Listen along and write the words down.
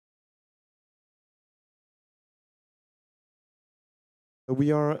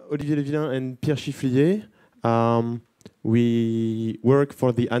We are Olivier Levillain and Pierre Chifflier. We work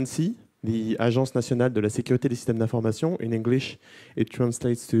for the ANSI, the Agence Nationale de la Sécurité des Systèmes d'Information. In English, it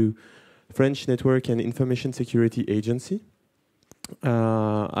translates to French Network and Information Security Agency.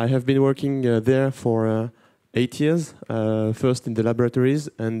 I have been working there for 8 years, first in the laboratories,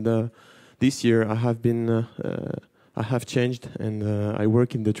 and this year I have changed and I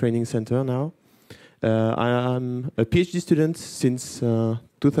work in the training center now. I am a PhD student since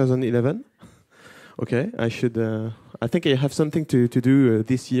 2011. Okay, I think I have something to do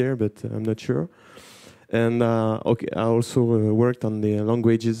this year, but I'm not sure. And okay, I also worked on the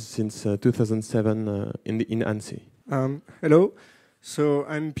languages since 2007 in ANSI. Hello, so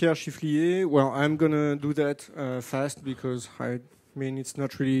I'm Pierre Chifflier. Well, I'm gonna do that fast because it's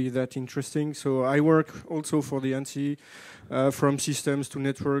not really that interesting. So I work also for the ANSI, from systems to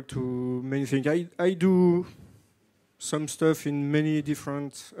network to many things. I do some stuff in many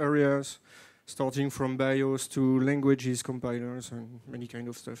different areas, starting from BIOS to languages, compilers, and many kind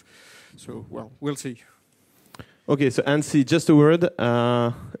of stuff. So, well, we'll see. Okay, so ANSI, just a word.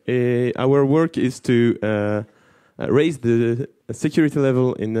 Our work is to raise the security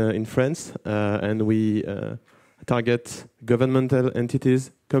level in France, and we target governmental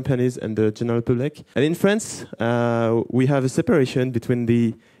entities, companies, and the general public. And in France, we have a separation between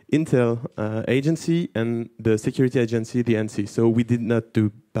the Intel agency and the security agency, the ANSI. So we did not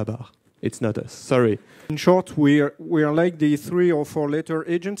do Babar. It's not us. Sorry. In short, we are like the 3 or 4 letter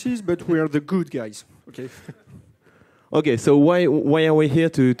agencies, but we are the good guys. Okay. Okay, so why are we here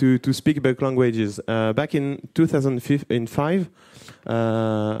to speak about languages? Back in 2005,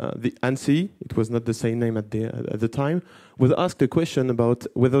 the ANSI, it was not the same name at the time, was asked a question about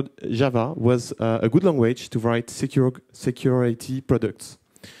whether Java was a good language to write security products.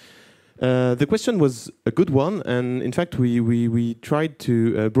 The question was a good one, and in fact we tried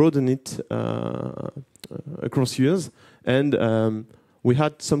to broaden it across years, and we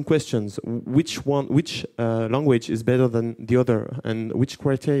had some questions. Which language is better than the other, and which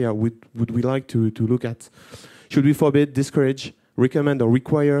criteria would we like to look at? Should we forbid, discourage, recommend, or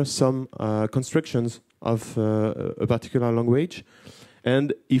require some constructions of a particular language?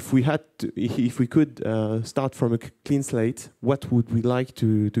 And if we could start from a clean slate, what would we like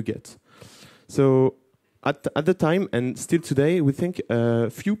to get? So at the time, and still today, we think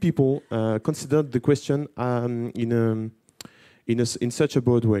few people considered the question in such a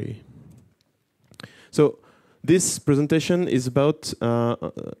broad way. So this presentation is about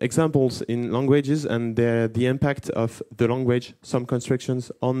examples in languages and the impact of the language, some constructions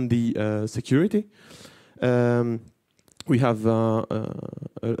on the security. We have a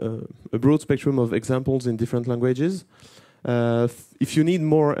broad spectrum of examples in different languages. If you need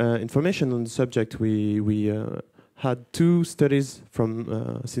more information on the subject, we had 2 studies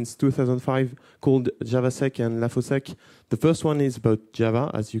from since 2005 called JavaSec and LaFoSec. The first one is about Java,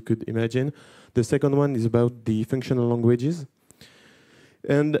 as you could imagine. The second one is about the functional languages.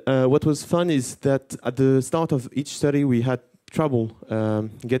 And what was fun is that at the start of each study, we had trouble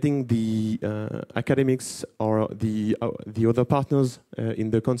getting the academics or the other partners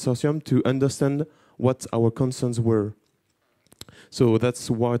in the consortium to understand what our concerns were. So that's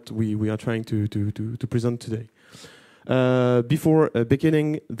what we are trying to present today. Before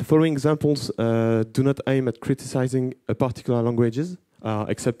beginning, the following examples do not aim at criticizing a particular languages,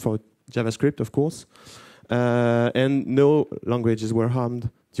 except for JavaScript, of course. And no languages were harmed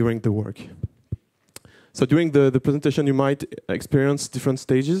during the work. So during the presentation, you might experience different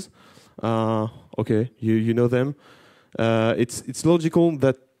stages. Okay, you know them. It's logical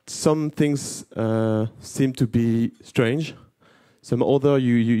that some things seem to be strange. Some other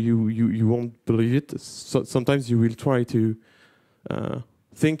you won't believe it. So sometimes you will try to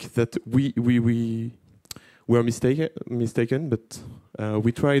think that we were mistaken, but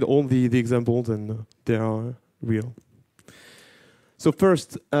we tried all the examples and they are real. So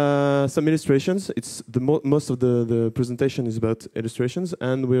first, some illustrations. It's most of the presentation is about illustrations,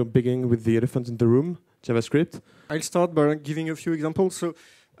 and we're beginning with the elephant in the room, JavaScript. I'll start by giving a few examples. So.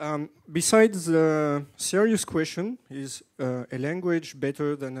 Besides the serious question, is a language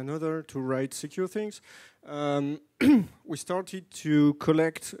better than another to write secure things? We started to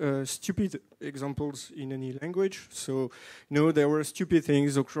collect stupid examples in any language. So, there were stupid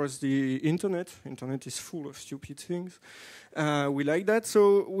things across the internet. Internet is full of stupid things. We like that,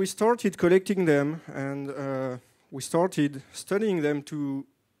 so we started collecting them, and we started studying them to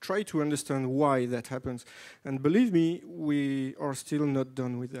try to understand why that happens. And believe me, we are still not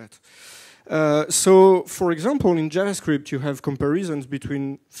done with that. So, for example, in JavaScript, you have comparisons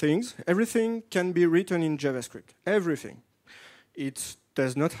between things. Everything can be written in JavaScript. Everything. It's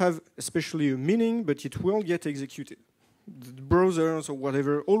does not have especially a meaning, but it will get executed. The browsers or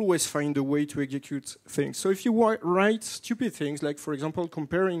whatever always find a way to execute things. So if you write stupid things, like for example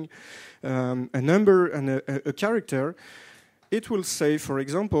comparing a number and a character, it will say, for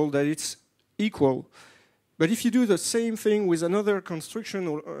example, that it's equal. But if you do the same thing with another construction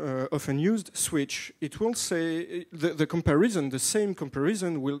often used, switch, it will say the comparison, the same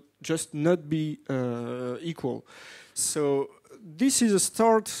comparison will just not be equal. So this is a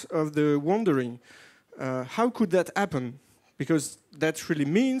start of the wondering. How could that happen? Because that really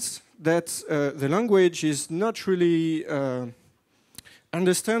means that the language is not really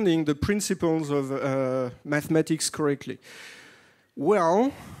understanding the principles of mathematics correctly.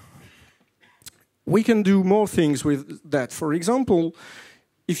 Well, we can do more things with that. For example,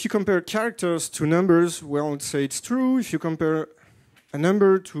 if you compare characters to numbers, well, let's say it's true. If you compare a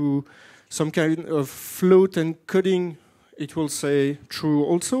number to some kind of float encoding, it will say true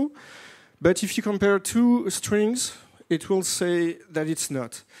also. But if you compare two strings, it will say that it's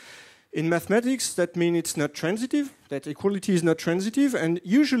not. In mathematics, that means it's not transitive, that equality is not transitive, and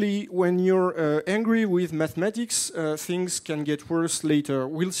usually when you're angry with mathematics, things can get worse later.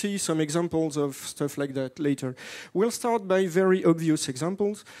 We'll see some examples of stuff like that later. We'll start by very obvious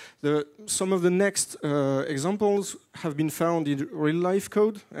examples. Some of the next examples have been found in real-life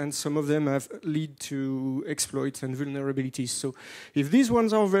code, and some of them have led to exploits and vulnerabilities. So if these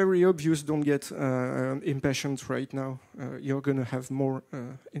ones are very obvious, don't get impatient right now. You're going to have more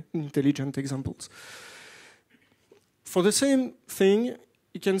intelligent examples. For the same thing,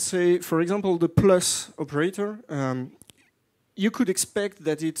 you can say, for example, the plus operator. You could expect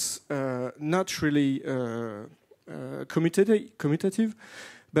that it's not really commutative,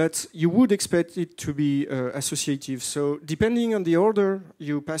 but you would expect it to be associative. So depending on the order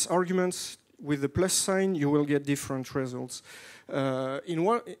you pass arguments with the plus sign, you will get different results.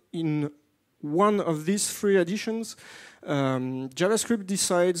 In one of these three additions, JavaScript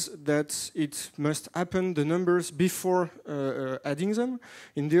decides that it must happen the numbers before adding them.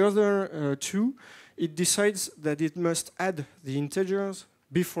 In the other two, it decides that it must add the integers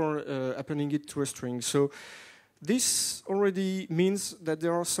before appending it to a string. So this already means that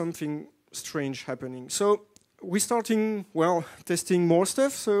there are something strange happening. So we're starting, well, testing more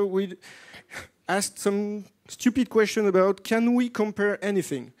stuff. So we asked some stupid question about, can we compare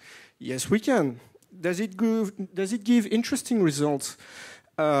anything? Yes, we can. Does it give interesting results?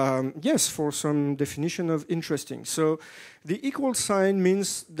 Yes, for some definition of interesting. So the equal sign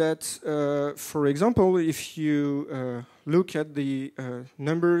means that, for example, if you look at the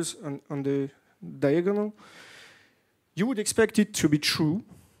numbers on the diagonal, you would expect it to be true,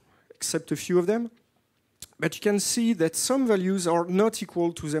 except a few of them. But you can see that some values are not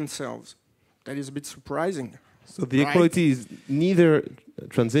equal to themselves. That is a bit surprising. So the equality is neither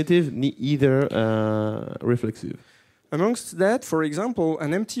transitive, neither reflexive. Amongst that, for example,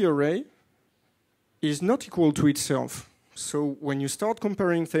 an empty array is not equal to itself. So when you start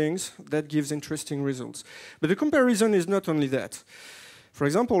comparing things, that gives interesting results. But the comparison is not only that. For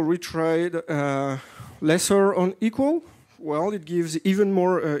example, we tried lesser on equal. Well, it gives even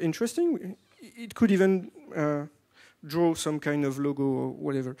more interesting. It could even draw some kind of logo or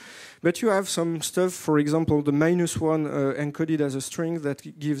whatever. But you have some stuff, for example, the -1 encoded as a string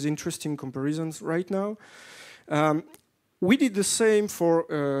that gives interesting comparisons right now. We did the same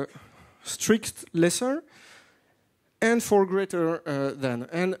for strict lesser and for greater than.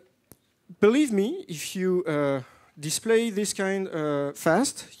 And believe me, if you display this kind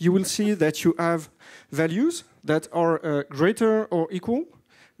fast, you will see that you have values that are greater or equal,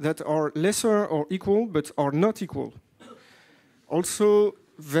 that are lesser or equal, but are not equal. Also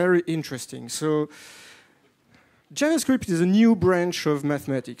very interesting. So JavaScript is a new branch of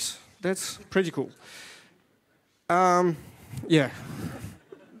mathematics. That's pretty cool. Yeah,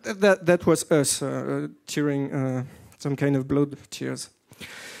 that was us tearing some kind of blood tears.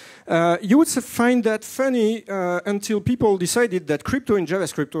 You would find that funny until people decided that crypto in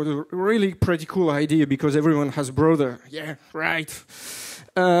JavaScript was a really pretty cool idea because everyone has browser. Yeah, right.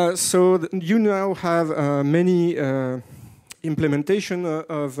 So you now have many implementation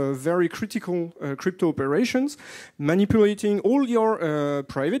of very critical crypto operations, manipulating all your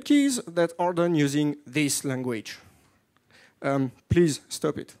private keys that are done using this language. Please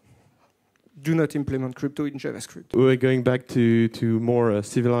stop it. Do not implement crypto in JavaScript. We're going back to more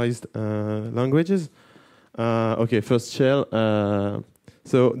civilized languages. Okay, first shell.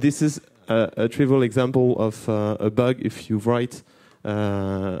 So this is a trivial example of a bug if you write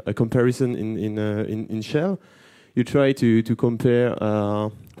a comparison in shell. You try to compare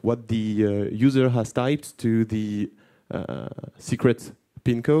what the user has typed to the secret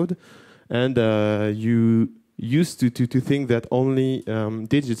pin code, and you used to think that only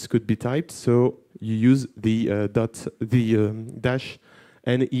digits could be typed, so you use the dash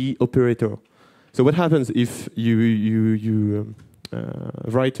NE operator. So what happens if you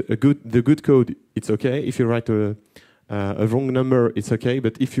write the good code? It's okay. If you write a wrong number, it's okay.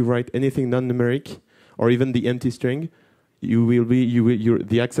 But if you write anything non-numeric or even the empty string,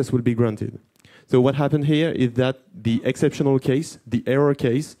 the access will be granted. So what happened here is that the exceptional case, the error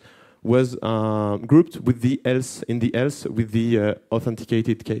case, was grouped with the else in the else with the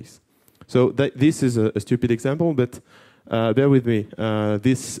authenticated case. So this is a stupid example, but bear with me.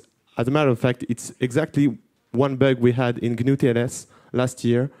 This, as a matter of fact, it's exactly one bug we had in GNU TLS last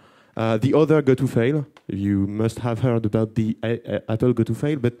year. The other go to fail. You must have heard about the Apple go to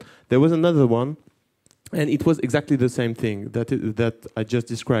fail, but there was another one, and it was exactly the same thing that I just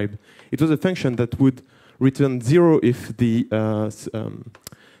described. It was a function that would return 0 if the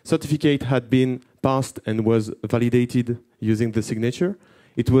certificate had been passed and was validated using the signature.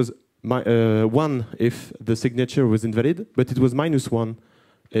 It was 1 if the signature was invalid, but it was -1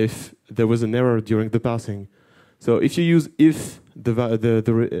 if there was an error during the passing. So if you use if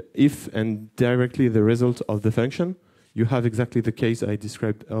if and directly the result of the function, you have exactly the case I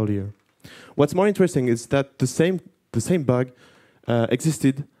described earlier. What's more interesting is that the same bug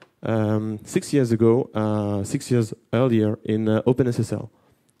existed 6 years ago, 6 years earlier in OpenSSL.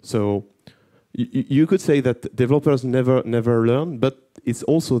 So you could say that developers never learn, but it's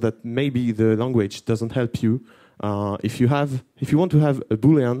also that maybe the language doesn't help you. If you want to have a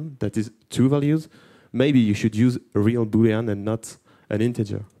Boolean that is 2 values, maybe you should use a real Boolean and not an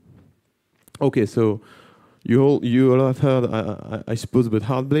integer. Okay, so you all have heard, I suppose, about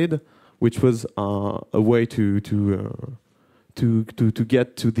Heartbleed, which was a way to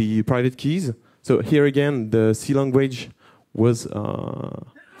get to the private keys. So here again, the C language was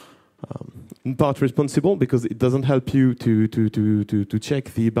in part responsible because it doesn't help you to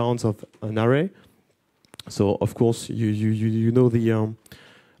check the bounds of an array. So of course you know the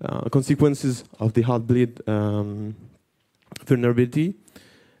consequences of the Heartbleed vulnerability,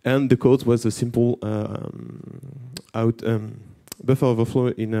 and the code was a simple buffer overflow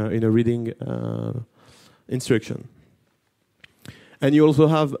in a reading instruction. And you also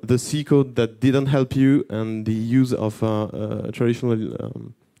have the C code that didn't help you, and the use of traditional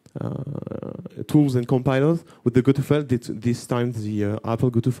tools and compilers with the go-to-fail, this time the Apple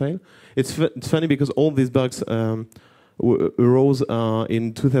go-to-fail. It's funny because all these bugs arose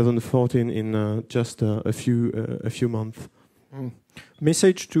in 2014 in just a few months.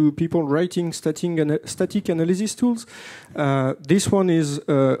 Message to people writing static analysis tools. This one is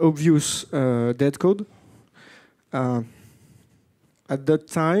obvious dead code. At that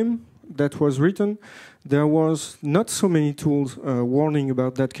time that was written, there was not so many tools warning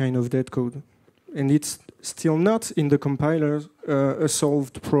about that kind of dead code. And it's still not in the compiler a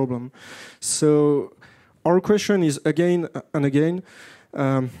solved problem. So our question is again and again,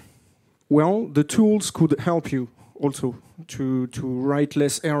 well, the tools could help you also to write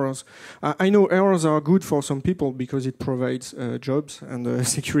less errors. I know errors are good for some people because it provides jobs and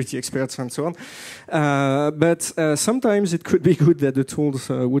security experts and so on. But sometimes it could be good that the tools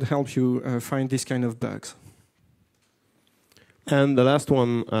would help you find this kind of bugs. And the last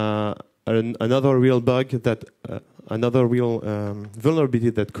one, another real bug that, another real vulnerability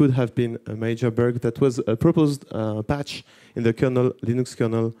that could have been a major bug that was a proposed patch in the kernel, Linux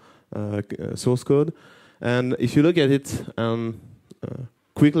kernel source code. And if you look at it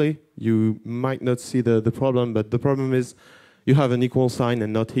quickly, you might not see the problem, but the problem is you have an equal sign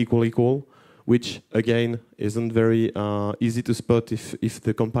and not equal, which again isn't very easy to spot if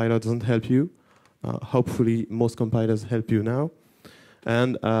the compiler doesn't help you. Hopefully most compilers help you now.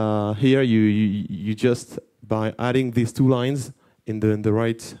 And here you just, by adding these 2 lines in the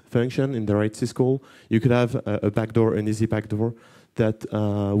right function, in the right syscall, you could have a backdoor, an easy backdoor that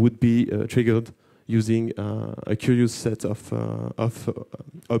would be triggered using a curious set of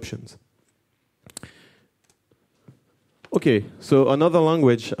options. Okay, so another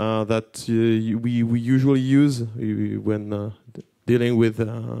language that we usually use when dealing with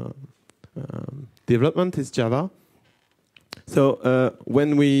development is Java. So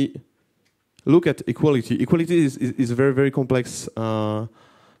when we look at equality is very, very complex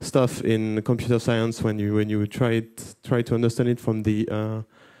stuff in computer science when you try to understand it from the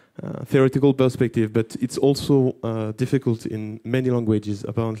theoretical perspective, but it's also difficult in many languages,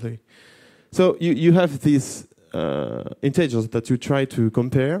 apparently. So you have these integers that you try to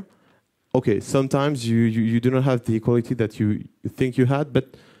compare. Okay, sometimes you do not have the equality that you think you had,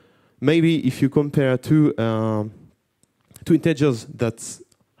 but maybe if you compare 2 two integers that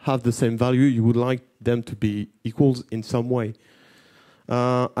have the same value, you would like them to be equals in some way.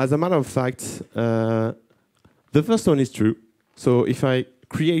 As a matter of fact, the first one is true. So if I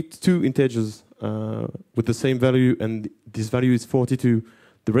create two integers with the same value and this value is 42,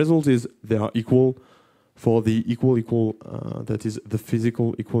 the result is they are equal for the equal, that is the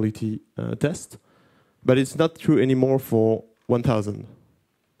physical equality test. But it's not true anymore for 1000.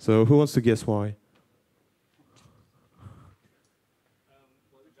 So who wants to guess why?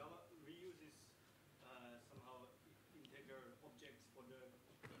 Well, Java reuses somehow integer objects for the...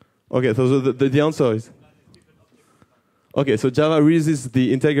 Okay, so the answer is... Okay, so Java reuses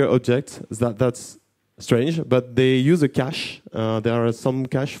the integer object. That's strange, but they use a cache. There are some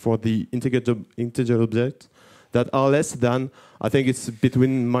cache for the integer object that are less than, I think it's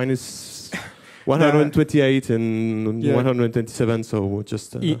between minus 128 and 127, so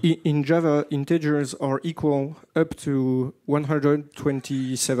just... in Java, integers are equal up to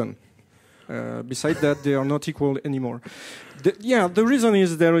 127. Besides that, they are not equal anymore. The reason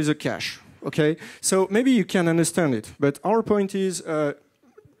is there is a cache. Okay, so maybe you can understand it, but our point is, should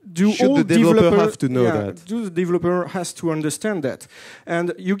the developer have to know that? Do the developer has to understand that?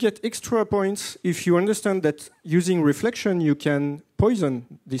 And you get extra points if you understand that using reflection you can poison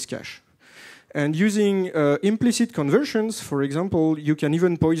this cache. And using implicit conversions, for example, you can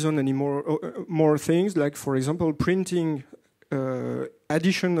even poison any more things, like, for example, printing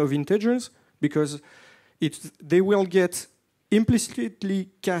addition of integers, because they will get implicitly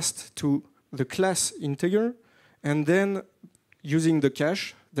cast to the class integer, and then using the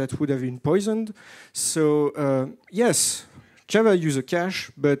cache that would have been poisoned. So yes, Java use a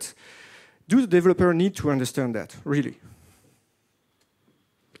cache, but do the developer need to understand that, really?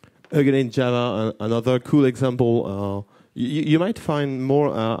 Again, in Java, another cool example. You might find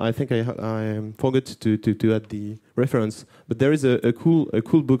more. I think I forgot to add the reference, but there is a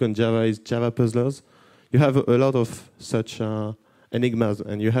cool book on Java. Is Java Puzzlers. You have a lot of such enigmas,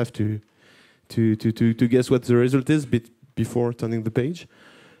 and you have to guess what the result is before turning the page.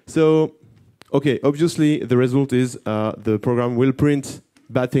 So, okay, obviously the result is the program will print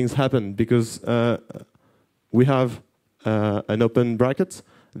bad things happen because we have an open bracket,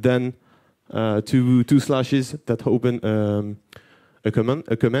 then two slashes that open a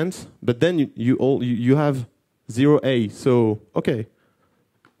comment, but then you have 0A. So okay,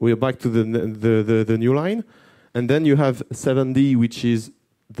 we are back to the new line, and then you have 7D, which is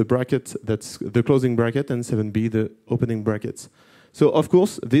the bracket that's the closing bracket, and 7B the opening brackets. So of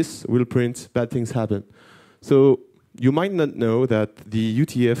course this will print bad things happen. So you might not know that the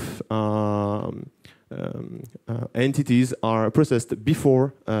UTF entities are processed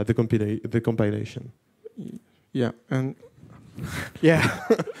before the compilation. Yeah, and yeah,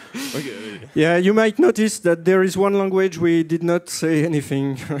 okay. Yeah. You might notice that there is one language we did not say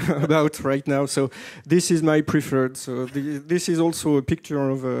anything about right now. So this is my preferred. So this is also a picture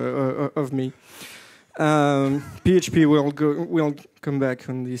of me. PHP will come back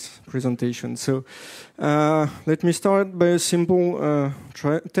on this presentation. So let me start by a simple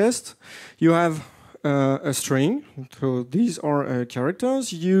test. You have a string. So these are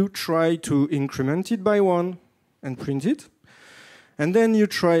characters. You try to increment it by 1 and print it. And then you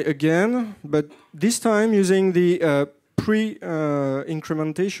try again, but this time using the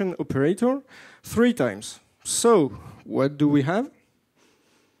pre-incrementation operator 3 times. So what do we have?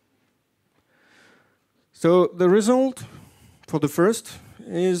 So the result for the first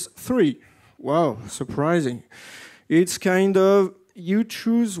is 3. Wow, surprising. It's kind of, you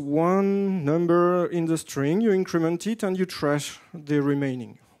choose one number in the string, you increment it, and you trash the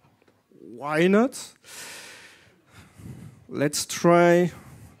remaining. Why not? Let's try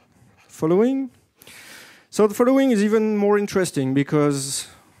following. So the following is even more interesting because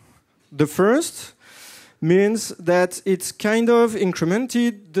the first means that it's kind of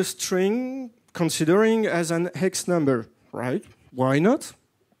incremented the string considering as an hex number, right? Why not?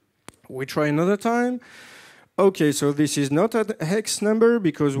 We try another time. Okay, so this is not a hex number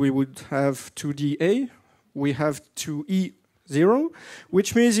because we would have 2DA. We have 2E0,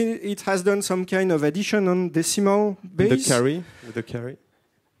 which means it has done some kind of addition on decimal base. With the carry.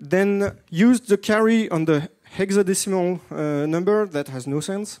 Then used the carry on the hexadecimal number. That has no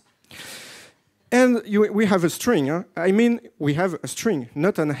sense. And we have a string. Huh? I mean, we have a string,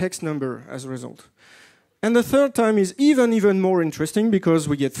 not a hex number as a result. And the third time is even more interesting because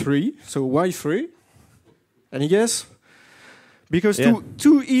we get 3. So why 3? Any guess? Because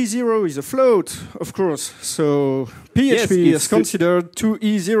 2E0 is a float, of course. So PHP is considered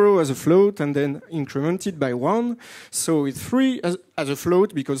 2E0 as a float and then incremented by 1. So it's 3 as a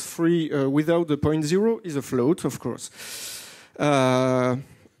float because 3 without the point 0 is a float, of course.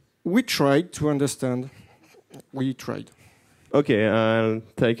 We tried to understand. We tried. Okay, I'll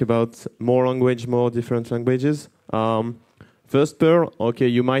take about more language, more different languages. First Perl, okay,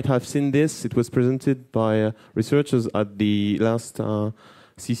 you might have seen this. It was presented by researchers at the last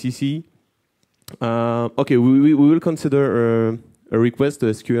CCC. Okay, we will consider a request,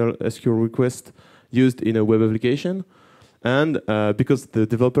 a SQL request used in a web application. And because the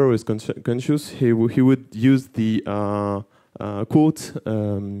developer was conscious, he would use the quote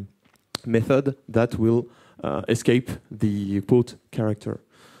method that will escape the quote character.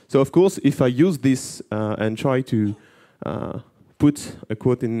 So of course, if I use this and try to put a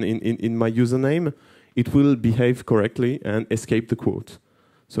quote in my username, it will behave correctly and escape the quote.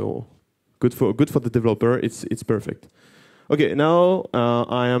 So good for the developer. It's perfect. Okay, now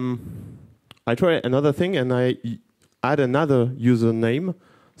I try another thing and I add another username.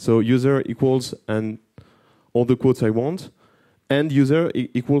 So user equals and all the quotes I want, and user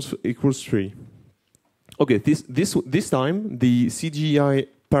equals 3. Okay, this time the CGI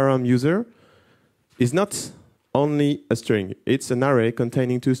param user is not only a string. It's an array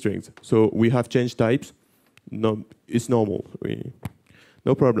containing 2 strings. So we have changed types. No, it's normal.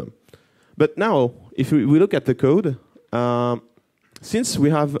 No problem. But now, if we look at the code, since we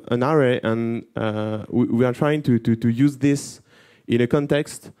have an array and we are trying to use this in a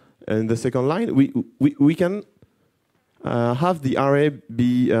context in the second line, we can have the array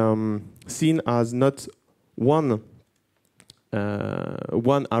be seen as not one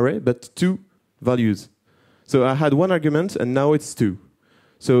array, but 2 values. So I had 1 argument, and now it's 2.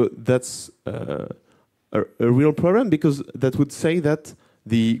 So that's a real problem, because that would say that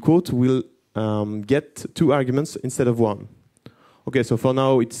the quote will get 2 arguments instead of 1. Okay, so for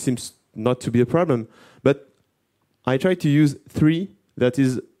now it seems not to be a problem, but I try to use 3, that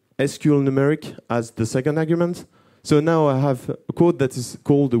is SQL numeric, as the second argument. So now I have a quote that is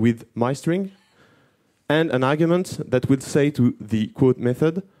called with my string, and an argument that will say to the quote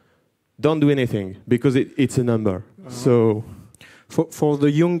method, don't do anything, because it's a number. So, for the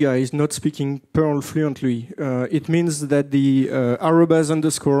young guys not speaking Perl fluently, it means that the arrobas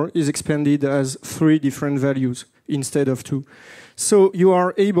underscore is expanded as 3 different values instead of 2. So you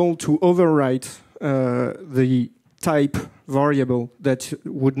are able to overwrite the type variable that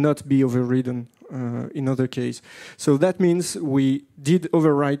would not be overridden in other case. So that means we did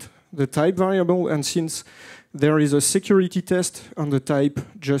overwrite the type variable, and since there is a security test on the type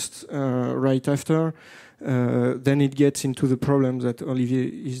just right after, then it gets into the problem that Olivier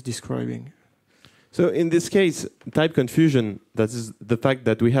is describing. So in this case, type confusion, that is the fact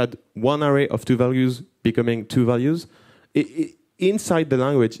that we had 1 array of 2 values becoming 2 values, inside the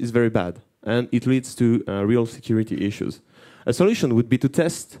language is very bad, and it leads to real security issues. A solution would be to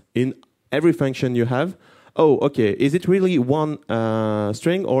test in every function you have, oh, okay, is it really 1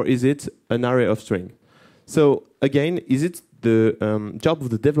 string, or is it an array of string? So again, is it the job of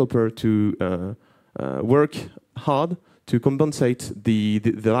the developer to work hard to compensate the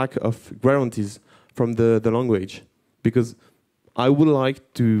lack of guarantees from the language? Because I would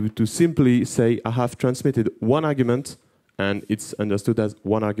like to simply say I have transmitted 1 argument and it's understood as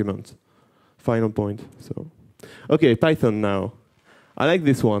 1 argument. Final point. So, okay, Python now. I like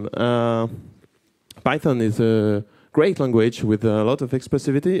this one. Python is a great language with a lot of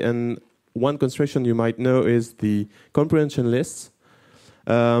expressivity, and one construction you might know is the comprehension lists.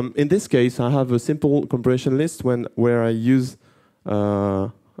 In this case, I have a simple comprehension list where I use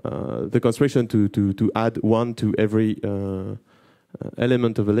the construction to add 1 to every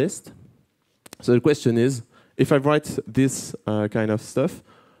element of a list. So the question is, if I write this kind of stuff,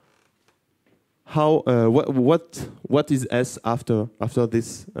 how what is S after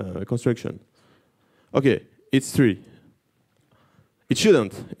this construction? Okay, it's 3. It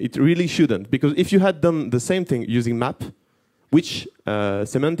shouldn't. It really shouldn't, because if you had done the same thing using map, which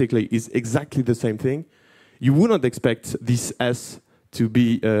semantically is exactly the same thing, you would not expect this S to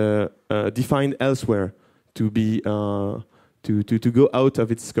be defined elsewhere, to be to go out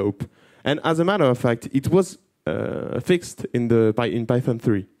of its scope. And as a matter of fact, it was fixed in Python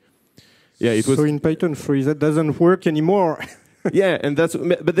 3. Yeah, it was. So in Python 3, that doesn't work anymore. Yeah, and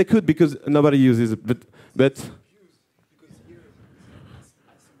but they could, because nobody uses it. But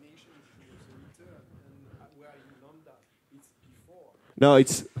no,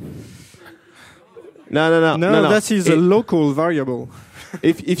 it's no. That is a local variable.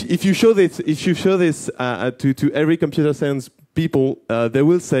 if you show this to every computer science people they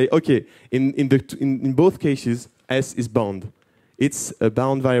will say, okay, in both cases, S is bound. It's a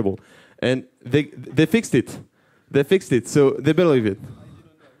bound variable, and they fixed it. They fixed it, so they believe it.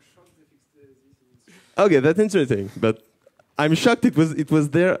 Okay, that's interesting, but I'm shocked it was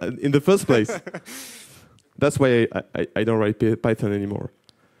there in the first place. That's why I don't write Python anymore.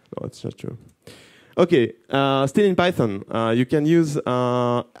 No, it's not true. Okay, still in Python, you can use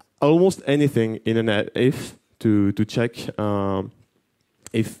almost anything in an if to check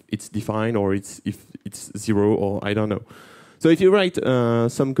if it's defined or if it's 0 or I don't know. So if you write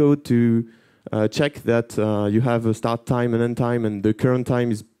some code to check that you have a start time and end time and the current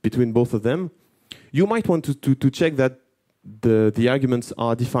time is between both of them, you might want to check that the arguments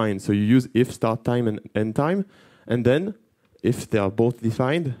are defined. So you use if start time and end time, and then if they are both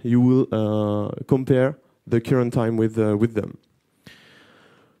defined, you will compare the current time with them.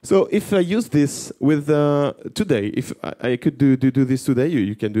 So if I use this with today, if I could do this today,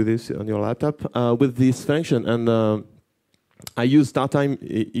 you can do this on your laptop with this function, and I use start time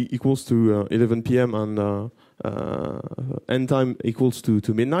equals to 11 p.m. and end time equals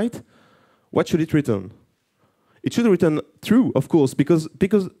to midnight. What should it return? It should return true, of course, because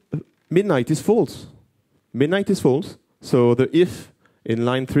midnight is false. Midnight is false. So the if in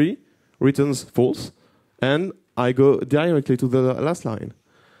line 3 returns false, and I go directly to the last line.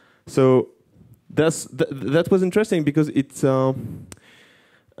 So that was interesting because it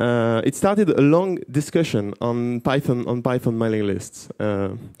started a long discussion on Python mailing lists.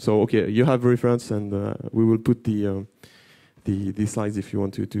 So okay, you have reference, and we will put the slides if you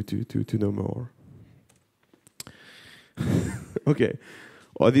want to know more. Okay,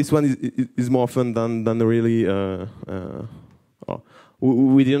 well, this one is more fun than really.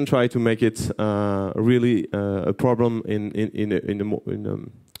 We didn't try to make it really a problem in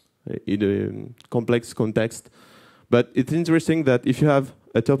a complex context, but it's interesting that if you have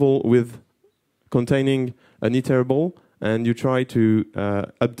a tuple with containing an iterable and you try to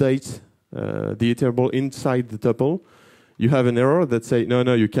update the iterable inside the tuple, you have an error that say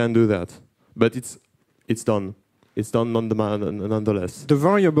no, you can't do that, but it's done. It's done nonetheless. The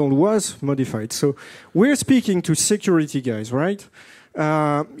variable was modified. So we're speaking to security guys, right?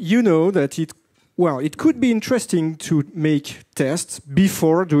 You know that it could be interesting to make tests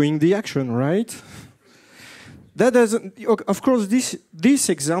before doing the action, right? That doesn't. Of course, this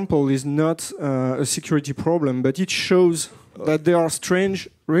example is not a security problem, but it shows that there are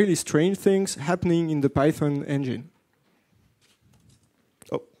really strange things happening in the Python engine.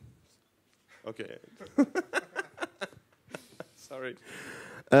 Oh, okay. Sorry.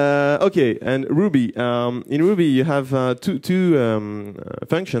 Okay, and Ruby. In Ruby, you have two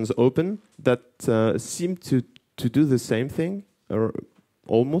functions open that seem to do the same thing, or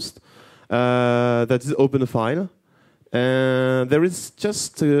almost. That is open a file. And there is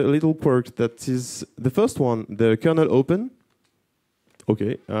just a little quirk that is the first one, the kernel open.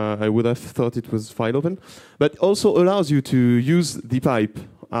 Okay, I would have thought it was file open, but also allows you to use the pipe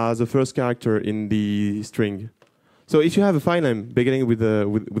as a first character in the string. So if you have a file name beginning with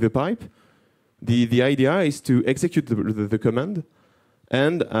a pipe, the idea is to execute the command,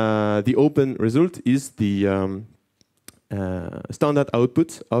 and the open result is the standard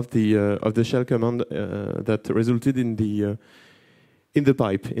output of the shell command that resulted in the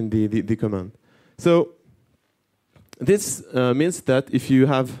pipe in the command. So this means that if you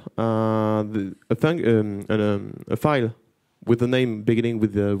have a file with a name beginning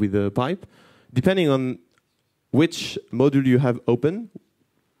with a pipe, depending on which module you have open,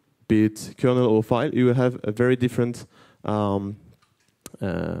 be it kernel or file, you will have a very different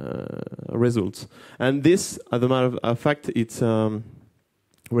results. And this, as a matter of fact, it's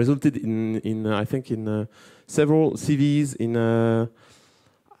resulted in I think in several CVs in I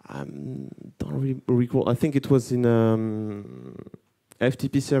don't really recall. I think it was in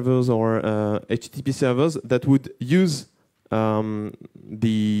FTP servers or HTTP servers that would use the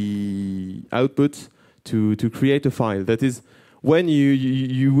output to create a file. That is, when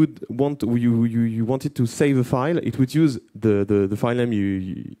you wanted to save a file, it would use the file name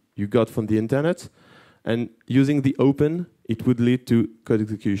you got from the internet, and using the open, it would lead to code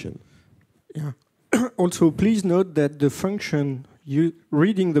execution. Yeah. Also, please note that the function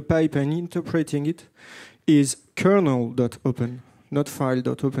reading the pipe and interpreting it is kernel.open, not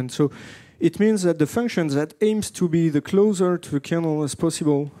file.open. So it means that the function that aims to be the closer to the kernel as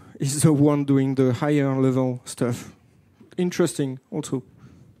possible is the one doing the higher level stuff. Interesting, also.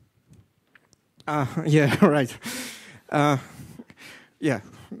 Yeah, right. Yeah,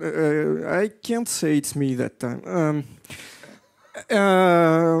 I can't say it's me that time.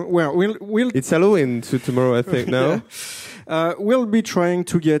 Well, we'll it's Halloween tomorrow, I think. No. We'll be trying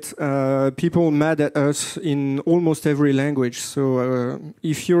to get people mad at us in almost every language. So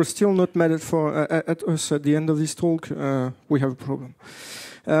if you're still not mad at us at the end of this talk, we have a problem.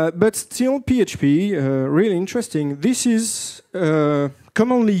 But still, PHP, really interesting. This is a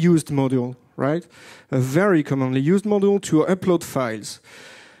commonly used module, right? A very commonly used module to upload files.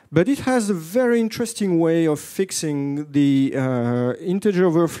 But it has a very interesting way of fixing the integer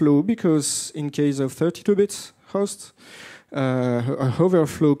overflow, because in case of 32-bit host, an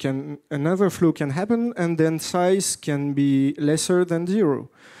overflow can happen, and then size can be lesser than 0.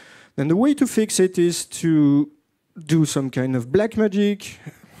 Then the way to fix it is to do some kind of black magic,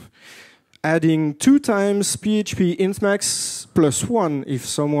 adding 2 times PHP int max plus 1. If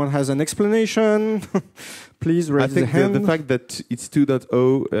someone has an explanation, please raise the hand. I think the fact that it's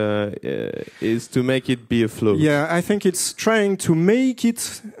 2.0 is to make it be a float. Yeah, I think it's trying to make it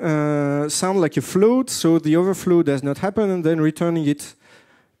sound like a float, so the overflow does not happen, and then returning it.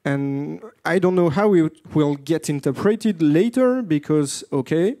 And I don't know how it will get interpreted later, because,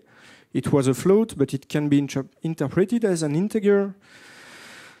 okay, it was a float, but it can be interpreted as an integer.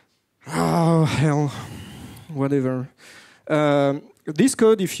 Oh, hell. Whatever. This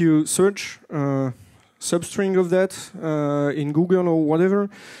code, if you search substring of that in Google or whatever,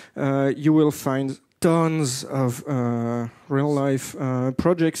 you will find tons of real-life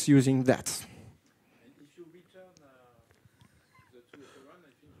projects using that. And if you return the two operand,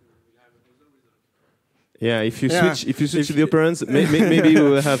 I think you will have another result. Yeah, if you switch to the operands, maybe we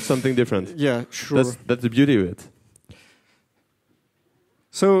will have something different. Yeah, sure. That's the beauty of it.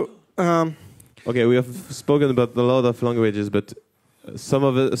 So, okay, we have spoken about a lot of languages, but some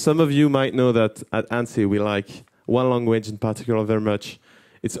of you might know that at ANSI we like one language in particular very much.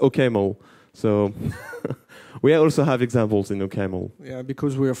 It's OCaml. So we also have examples in OCaml. Yeah,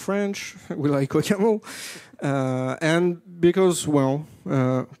 because we are French, we like OCaml. And because, well,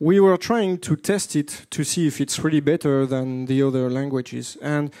 we were trying to test it to see if it's really better than the other languages.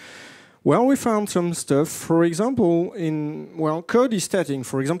 And well, we found some stuff. For example, code is static.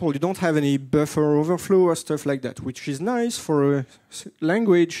 For example, you don't have any buffer overflow or stuff like that, which is nice for a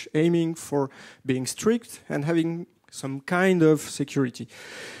language aiming for being strict and having some kind of security.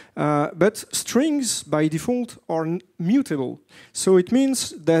 But strings, by default, are mutable. So it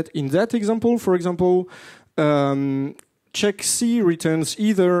means that in that example, for example, check C returns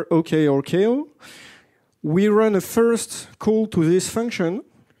either OK or KO. We run a first call to this function.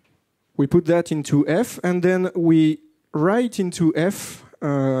 We put that into F, and then we write into F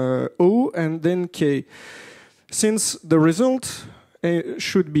O and then K. Since the result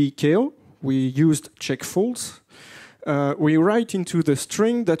should be KO, we used check false. We write into the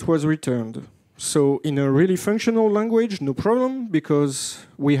string that was returned. So in a really functional language, no problem, because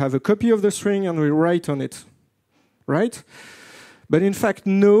we have a copy of the string and we write on it, right? But in fact,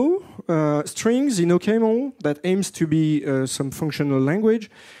 no. Strings in OCaml that aims to be some functional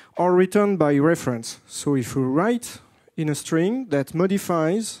language are returned by reference. So if we write in a string, that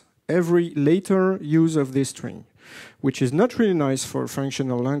modifies every later use of this string, which is not really nice for a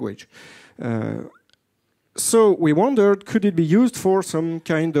functional language. So we wondered, could it be used for some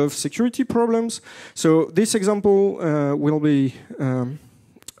kind of security problems? So this example will be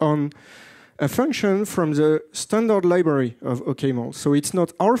on a function from the standard library of OCaml. So it's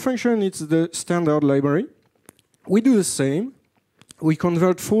not our function, it's the standard library. We do the same. We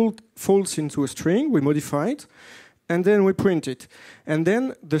convert false into a string, we modify it, and then we print it. And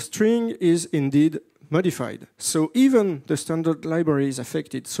then the string is indeed modified. So even the standard library is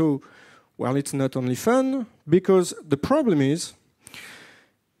affected. So, well, it's not only fun, because the problem is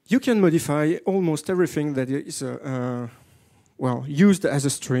you can modify almost everything that is used as a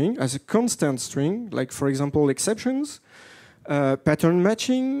string, as a constant string, like, for example, exceptions, pattern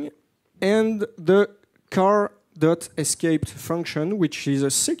matching, and the car.escaped function, which is a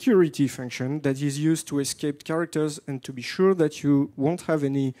security function that is used to escape characters and to be sure that you won't have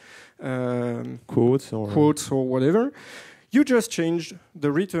any quotes or whatever. You just change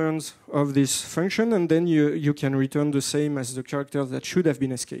the returns of this function, and then you can return the same as the character that should have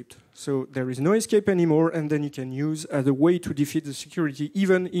been escaped. So there is no escape anymore, and then you can use as a way to defeat the security,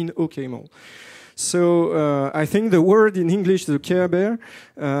 even in OCaml. So I think the word in English, the Care Bear,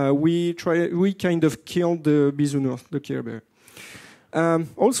 we kind of killed the bisounours, the Care Bear.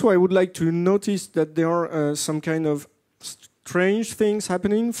 Also, I would like to notice that there are some kind of strange things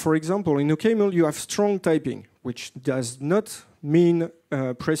happening. For example, in OCaml, you have strong typing, which does not mean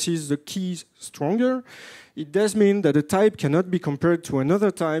presses the keys stronger. It does mean that a type cannot be compared to another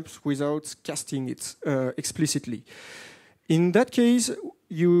type without casting it explicitly. In that case,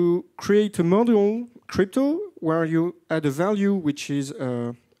 you create a module, crypto, where you add a value which is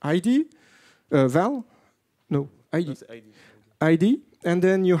ID, val, no, ID. That's ID. ID, and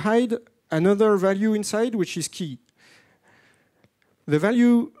then you hide another value inside, which is key. The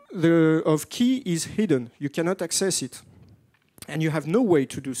value of key is hidden. You cannot access it. And you have no way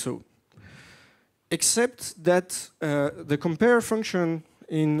to do so. Except that the compare function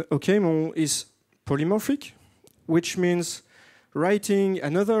in OCaml is polymorphic, which means writing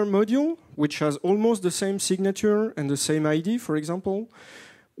another module, which has almost the same signature and the same ID, for example.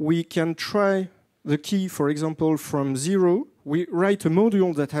 We can try the key, for example, from 0. We write a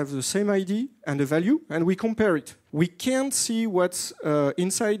module that has the same ID and a value, and we compare it. We can't see what's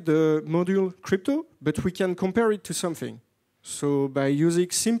inside the module crypto, but we can compare it to something. So by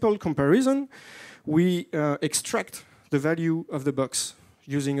using simple comparison, we extract the value of the box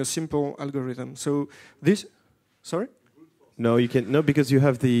using a simple algorithm. So this, sorry? No, you can't. No, because you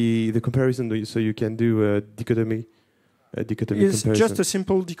have the comparison, so you can do a dichotomy. A dichotomy it's comparison. Just a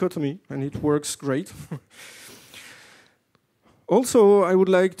simple dichotomy, and it works great. Also, I would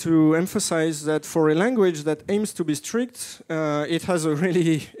like to emphasize that for a language that aims to be strict, it has a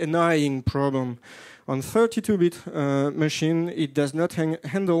really annoying problem. On 32-bit machine, it does not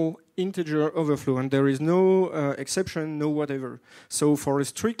handle integer overflow, and there is no exception, no whatever. So for a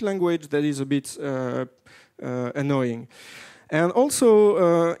strict language, that is a bit annoying. And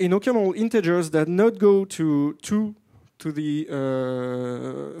also, in OCaml, integers that not go to 2 to the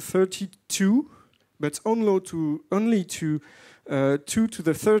 32, but only to 2 to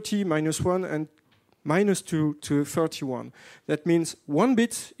the 30 minus 1 and minus 2 to 31. That means 1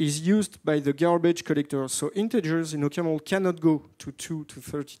 bit is used by the garbage collector. So integers in OCaml cannot go to 2 to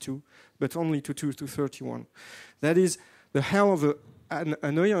 32, but only to 2 to 31. That is the hell of an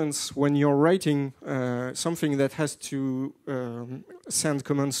annoyance when you're writing something that has to send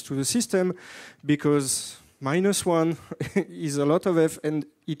commands to the system, because -1 is a lot of F and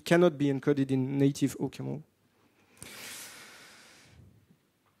it cannot be encoded in native OCaml.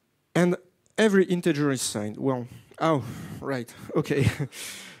 And every integer is signed. Well, oh, right, okay.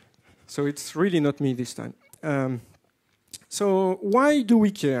 So it's really not me this time. So why do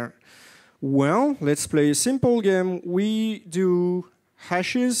we care? Well, let's play a simple game. We do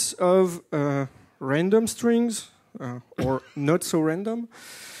hashes of random strings, or not so random,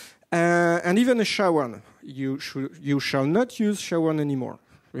 and even a SHA-1. You shall not use SHA-1 anymore,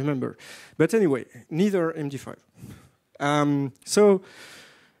 remember. But anyway, neither MD5. So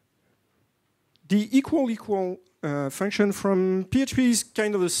the equal function from PHP is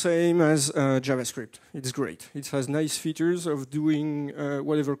kind of the same as JavaScript. It's great. It has nice features of doing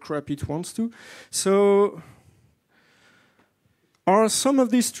whatever crap it wants to. So are some of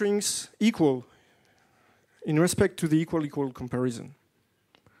these strings equal in respect to the equal comparison?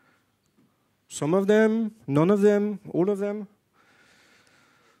 Some of them, none of them, all of them?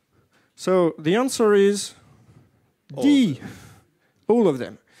 So the answer is D, all of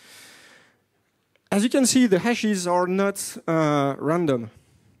them. As you can see, the hashes are not random.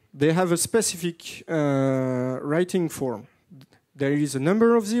 They have a specific writing form. There is a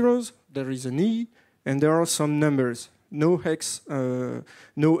number of zeros, there is an E, and there are some numbers. No hex,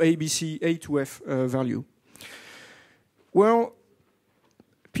 no ABC, A to F value. Well,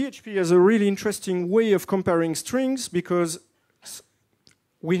 PHP has a really interesting way of comparing strings, because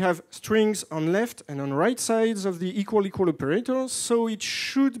we have strings on left and on right sides of the equal operators, so it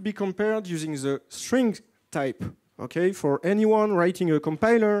should be compared using the string type. Okay, for anyone writing a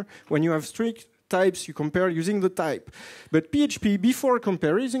compiler, when you have string types, you compare using the type. But PHP, before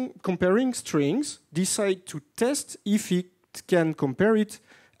comparing strings, decide to test if it can compare it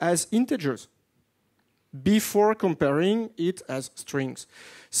as integers before comparing it as strings.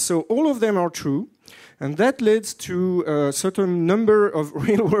 So all of them are true, and that leads to a certain number of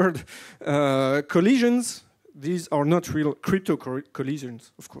real-world collisions. These are not real crypto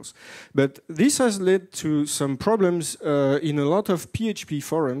collisions, of course. But this has led to some problems in a lot of PHP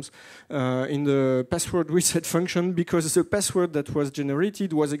forums in the password reset function, because the password that was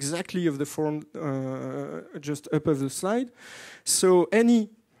generated was exactly of the form just up of the slide. So any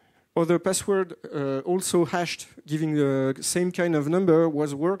other password also hashed, giving the same kind of number,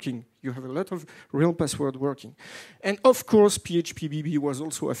 was working. You have a lot of real password working. And of course, PHP-BB was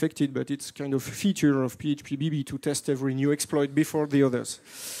also affected, but it's kind of a feature of PHP-BB to test every new exploit before the others.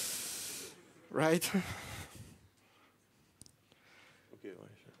 Right?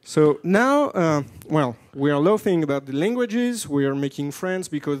 So now, well, we are laughing about the languages. We are making friends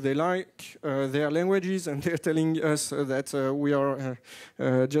because they like their languages, and they're telling us that we are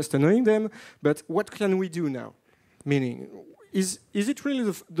just annoying them. But what can we do now? Meaning, is it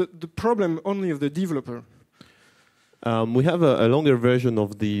really the problem only of the developer? We have a longer version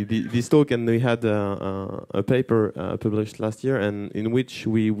of this talk, and we had a paper published last year, and in which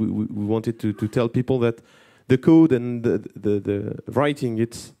we wanted to tell people that the code and the writing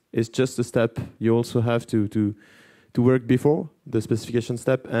is just a step. You also have to work before the specification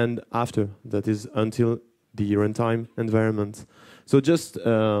step and after, that is until the runtime environment. So just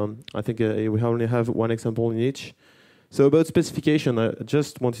I think we only have one example in each. So about specification, I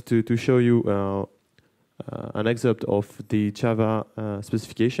just wanted to show you an excerpt of the Java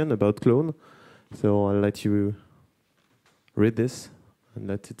specification about clone. So I'll let you read this and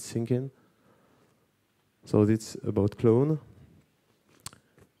let it sink in. So it's about clone.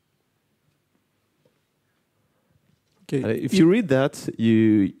 Okay. If you read that,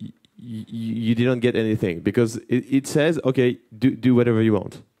 you didn't get anything, because it says, okay, do whatever you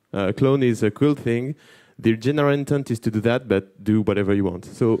want. Clone is a cool thing. The general intent is to do that, but do whatever you want.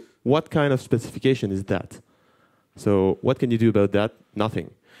 So what kind of specification is that? So what can you do about that?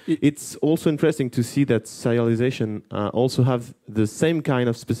 Nothing. It's also interesting to see that serialization also have the same kind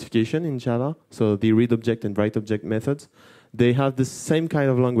of specification in Java. So the read object and write object methods, they have the same kind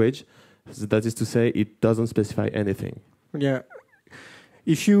of language. So that is to say, it doesn't specify anything. Yeah.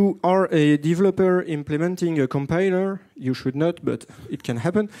 If you are a developer implementing a compiler, you should not, but it can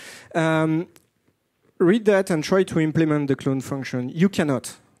happen. Read that and try to implement the clone function. You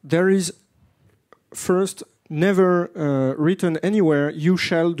cannot. There is, first, never written anywhere, you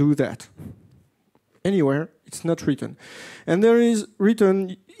shall do that. Anywhere, it's not written. And there is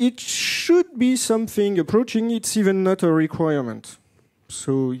written, it should be something approaching, it's even not a requirement.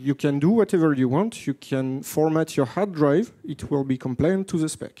 So you can do whatever you want, you can format your hard drive, it will be compliant to the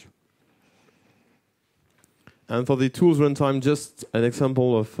spec. And for the tools runtime, just an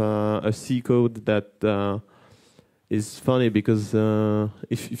example of a C code that is funny, because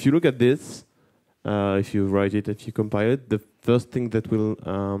if you look at this, if you write it, if you compile it, the first thing that will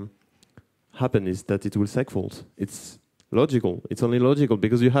happen is that it will segfault. It's logical. It's only logical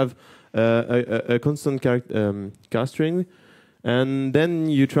because you have a constant char string, and then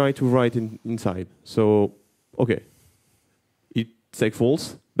you try to write inside. So, okay, it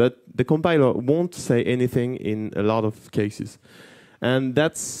segfaults, but the compiler won't say anything in a lot of cases. And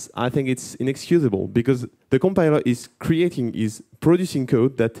that's, I think it's inexcusable, because the compiler is producing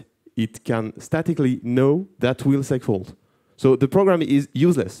code that it can statically know that will segfault. So the program is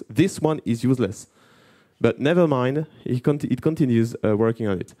useless. This one is useless. But never mind, it continues working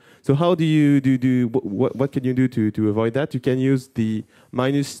on it. So how do you what can you do to avoid that? You can use the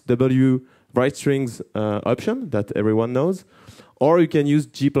 -w write strings option that everyone knows, or you can use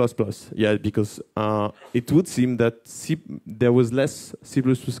G++. Yeah, because it would seem that there was less C++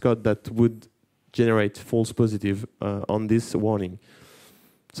 code that would generate false positive on this warning.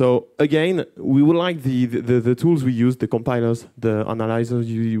 So again, we would like the tools we use, the compilers, the analyzers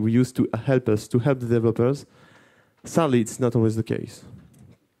we use to help us, to help the developers. Sadly, it's not always the case.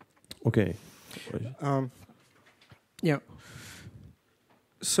 Okay. Yeah.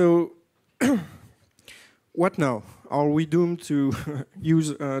 So, what now? Are we doomed to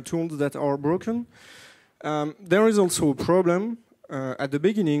use tools that are broken? There is also a problem at the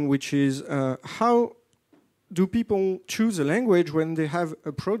beginning, which is how do people choose a language when they have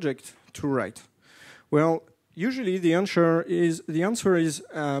a project to write? Well, usually the answer is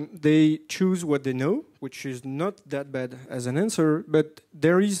they choose what they know, which is not that bad as an answer, but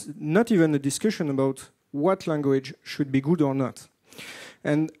there is not even a discussion about what language should be good or not.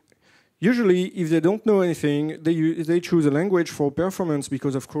 And usually, if they don't know anything, they choose a language for performance,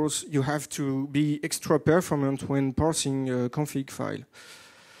 because of course you have to be extra performant when parsing a config file.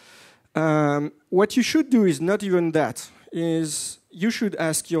 What you should do is not even that, is you should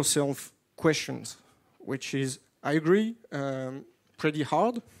ask yourself questions, which is, I agree, pretty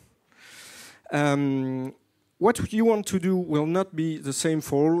hard. What you want to do will not be the same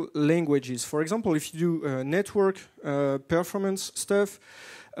for all languages. For example, if you do network performance stuff,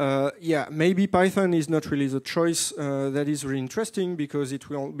 yeah, maybe Python is not really the choice that is really interesting, because it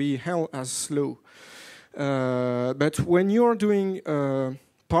will be hell as slow. But when you're doing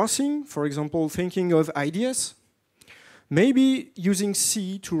parsing, for example, thinking of IDS, maybe using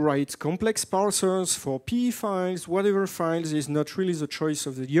C to write complex parsers for PE files, whatever files, is not really the choice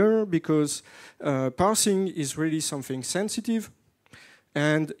of the year, because parsing is really something sensitive.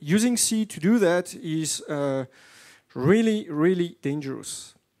 And using C to do that is really, really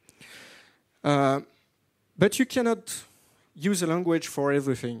dangerous. But you cannot use a language for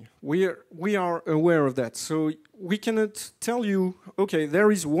everything. We are aware of that. So we cannot tell you, okay,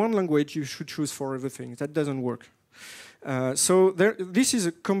 there is one language you should choose for everything. That doesn't work. So this is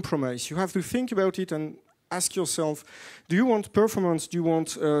a compromise. You have to think about it and ask yourself, do you want performance, do you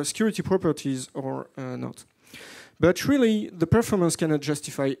want security properties or not? But really, the performance cannot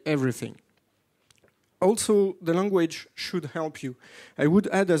justify everything. Also, the language should help you. I would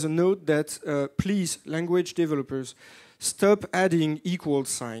add as a note that please, language developers, stop adding equal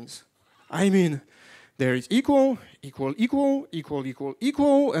signs. I mean, there is equal, equal, equal, equal, equal,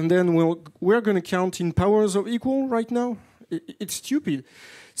 equal, and then we're going to count in powers of equal right now? It's stupid.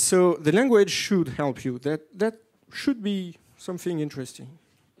 So the language should help you. That should be something interesting.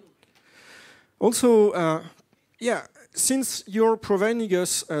 Also, yeah, since you're providing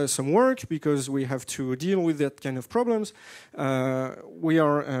us some work, because we have to deal with that kind of problems, we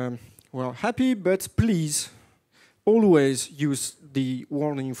are well happy, but please always use the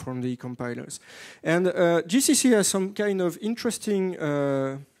warning from the compilers. And GCC has some kind of interesting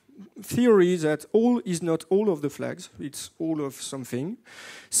theory that all is not all of the flags, it's all of something.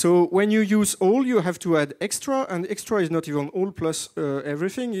 So when you use all, you have to add extra, and extra is not even all plus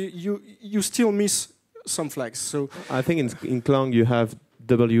everything. You still miss some flags. So I think in Clang you have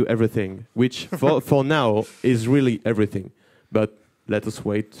W everything, which for now is really everything. But let us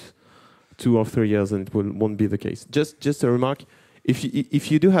wait 2 or 3 years and it won't be the case. Just a remark,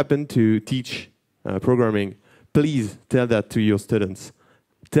 if you do happen to teach programming, please tell that to your students.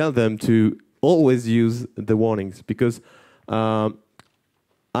 Tell them to always use the warnings, because I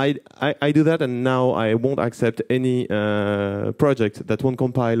do that, and now I won't accept any project that won't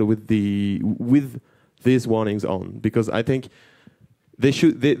compile with these warnings on, because I think they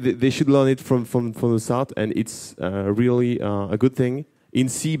should learn it from the start, and it's really a good thing in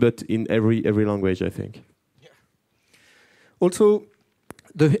C, but in every language, I think. Yeah. Also,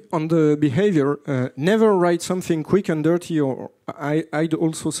 on the behavior, never write something quick and dirty, or I'd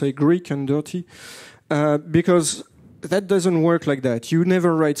also say Greek and dirty, because that doesn't work like that. You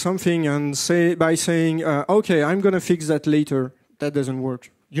never write something and by saying, okay, I'm going to fix that later. That doesn't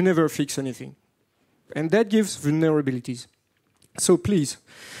work. You never fix anything. And that gives vulnerabilities. So please,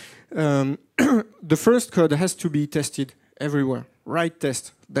 the first code has to be tested everywhere. Write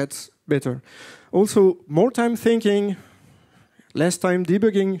test, that's better. Also, more time thinking, less time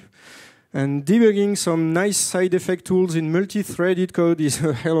debugging, and debugging some nice side effect tools in multi-threaded code is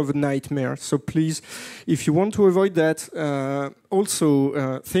a hell of a nightmare. So please, if you want to avoid that,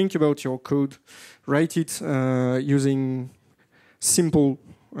 also think about your code. Write it using simple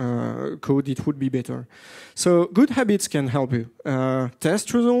code, it would be better. So good habits can help you.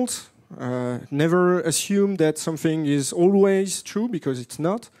 Test results. Never assume that something is always true, because it's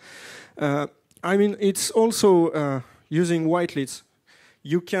not. I mean, it's also using whitelets.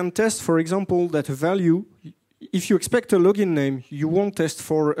 You can test, for example, that a value, if you expect a login name, you won't test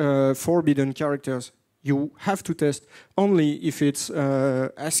for forbidden characters. You have to test only if it's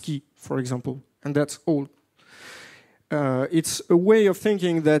ASCII, for example, and that's all. It's a way of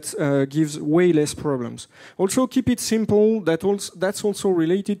thinking that gives way less problems. Also, keep it simple. That's also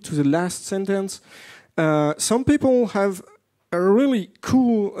related to the last sentence. Some people have a really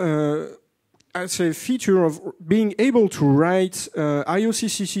cool I'd say feature of being able to write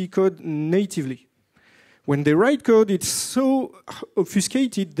IOCCC code natively. When they write code, it's so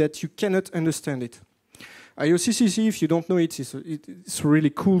obfuscated that you cannot understand it. IOCCC, if you don't know it, it's a really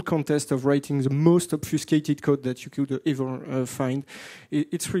cool contest of writing the most obfuscated code that you could ever find.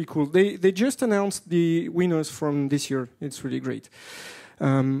 It's really cool. They just announced the winners from this year. It's really great.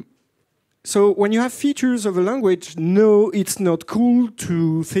 So when you have features of a language, no, it's not cool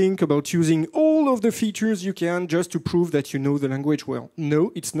to think about using all of the features you can just to prove that you know the language well.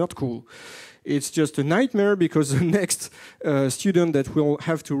 No, it's not cool. It's just a nightmare, because the next student that will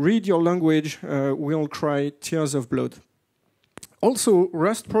have to read your language will cry tears of blood. Also,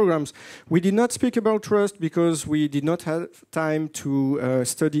 Rust programs. We did not speak about Rust because we did not have time to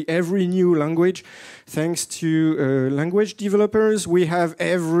study every new language. Thanks to language developers, we have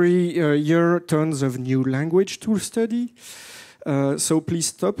every year tons of new language to study. So please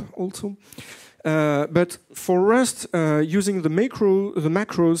stop also. But for Rust, using the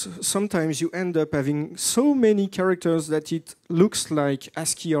macros, sometimes you end up having so many characters that it looks like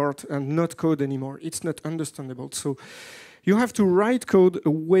ASCII art and not code anymore. It's not understandable. So you have to write code a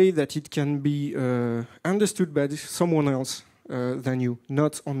way that it can be understood by someone else than you,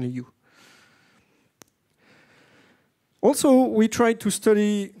 not only you. Also, we tried to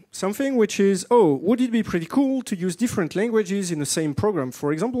study something which is, would it be pretty cool to use different languages in the same program?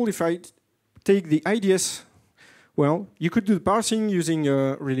 For example, if I take the IDS, well, you could do the parsing using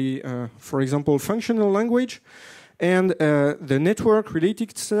for example, functional language, and the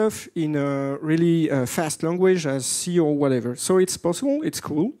network-related stuff in a really fast language as C or whatever. So it's possible, it's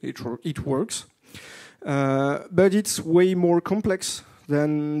cool, it works. But it's way more complex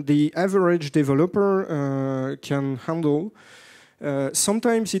than the average developer can handle.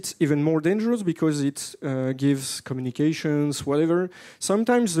 Sometimes it's even more dangerous because it gives communications, whatever.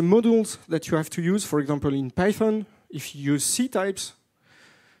 Sometimes the modules that you have to use, for example, in Python, if you use C types,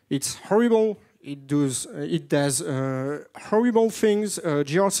 it's horrible. It does horrible things.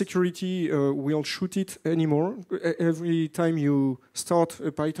 GR security will shoot it anymore every time you start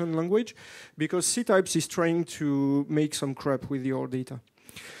a Python language, because C types is trying to make some crap with your data.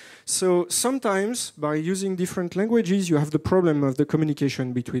 So sometimes, by using different languages, you have the problem of the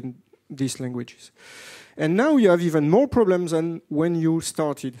communication between these languages. And now you have even more problems than when you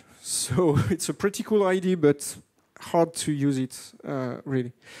started. So it's a pretty cool idea, but hard to use it,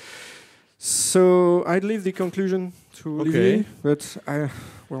 really. So I'd leave the conclusion to Olivier, but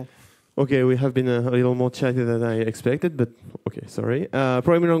well. Okay, we have been a little more chatty than I expected, but okay, sorry.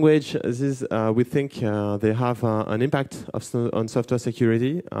 Programming language, we think they have an impact on software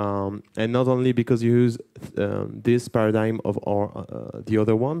security, and not only because you use this paradigm or the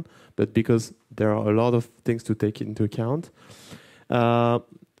other one, but because there are a lot of things to take into account.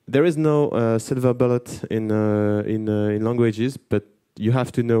 There is no silver bullet in languages, but you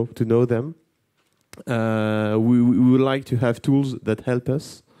have to know them. We would like to have tools that help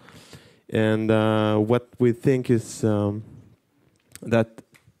us. And what we think is that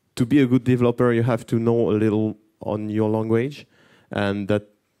to be a good developer, you have to know a little on your language. And that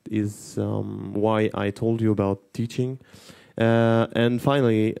is why I told you about teaching. And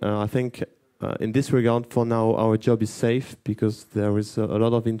finally, I think in this regard, for now, our job is safe because there is a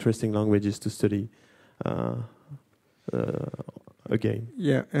lot of interesting languages to study again.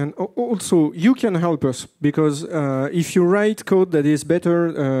 Yeah, and also you can help us because if you write code that is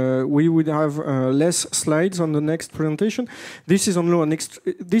better, we would have less slides on the next presentation. This is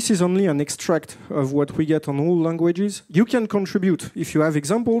only an extract of what we get on all languages. You can contribute. If you have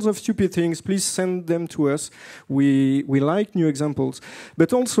examples of stupid things, please send them to us. We like new examples.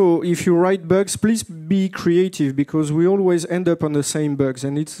 But also, if you write bugs, please be creative because we always end up on the same bugs,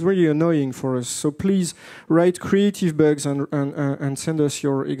 and it's really annoying for us. So please write creative bugs and send us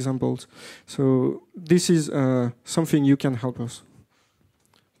your examples. So this is something you can help us.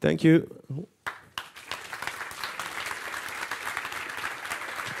 Thank you.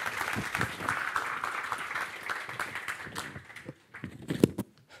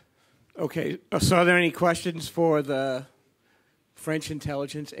 Okay, so are there any questions for the French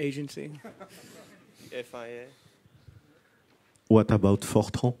intelligence agency? FIA. What about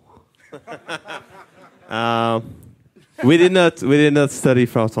Fortran? We did not study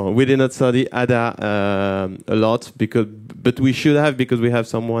Fortran. We did not study ADA a lot but we should have because we have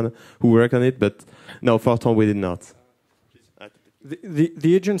someone who worked on it. But no, Fortran we did not.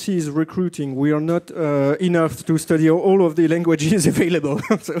 The agency is recruiting. We are not enough to study all of the languages available.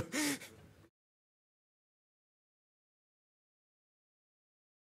 So